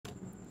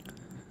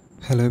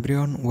Hello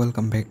everyone,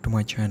 welcome back to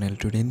my channel.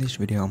 Today in this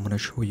video I'm gonna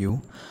show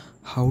you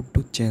how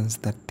to change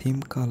the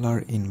theme color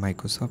in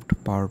Microsoft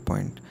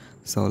PowerPoint.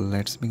 So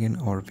let's begin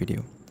our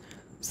video.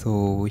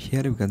 So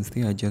here you can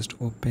see I just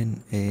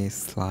open a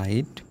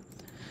slide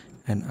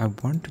and I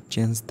want to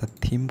change the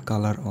theme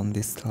color on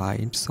this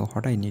slide. So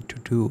what I need to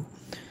do,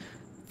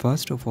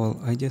 first of all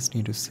I just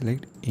need to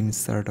select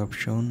insert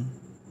option,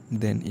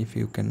 then if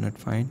you cannot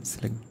find,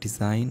 select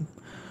design.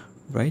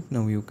 Right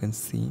now you can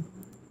see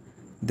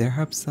there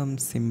have some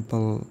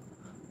simple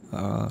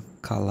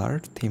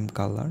theme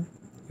color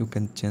you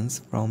can change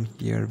from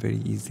here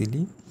very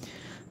easily.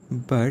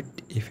 But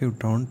if you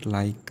don't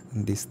like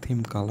this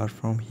theme color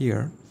from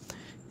here,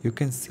 you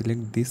can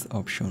select this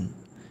option.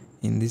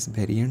 In this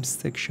variants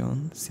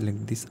section,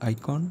 select this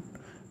icon.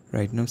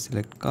 Right now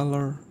select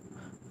color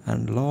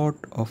and lot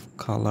of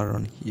color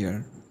on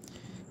here.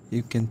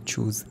 You can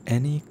choose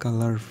any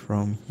color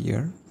from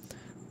here.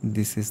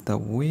 This is the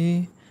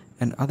way.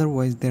 And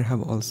otherwise there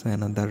have also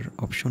another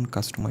option,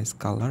 customize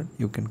color.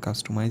 You can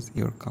customize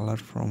your color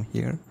from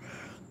here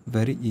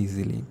very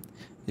easily.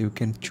 You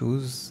can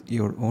choose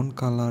your own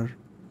color,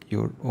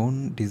 your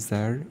own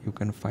desire. You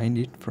can find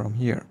it from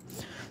here.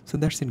 So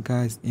that's it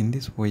guys. In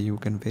this way you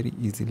can very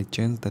easily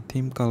change the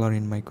theme color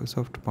in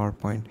Microsoft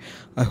PowerPoint.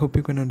 I hope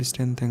you can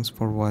understand. Thanks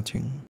for watching.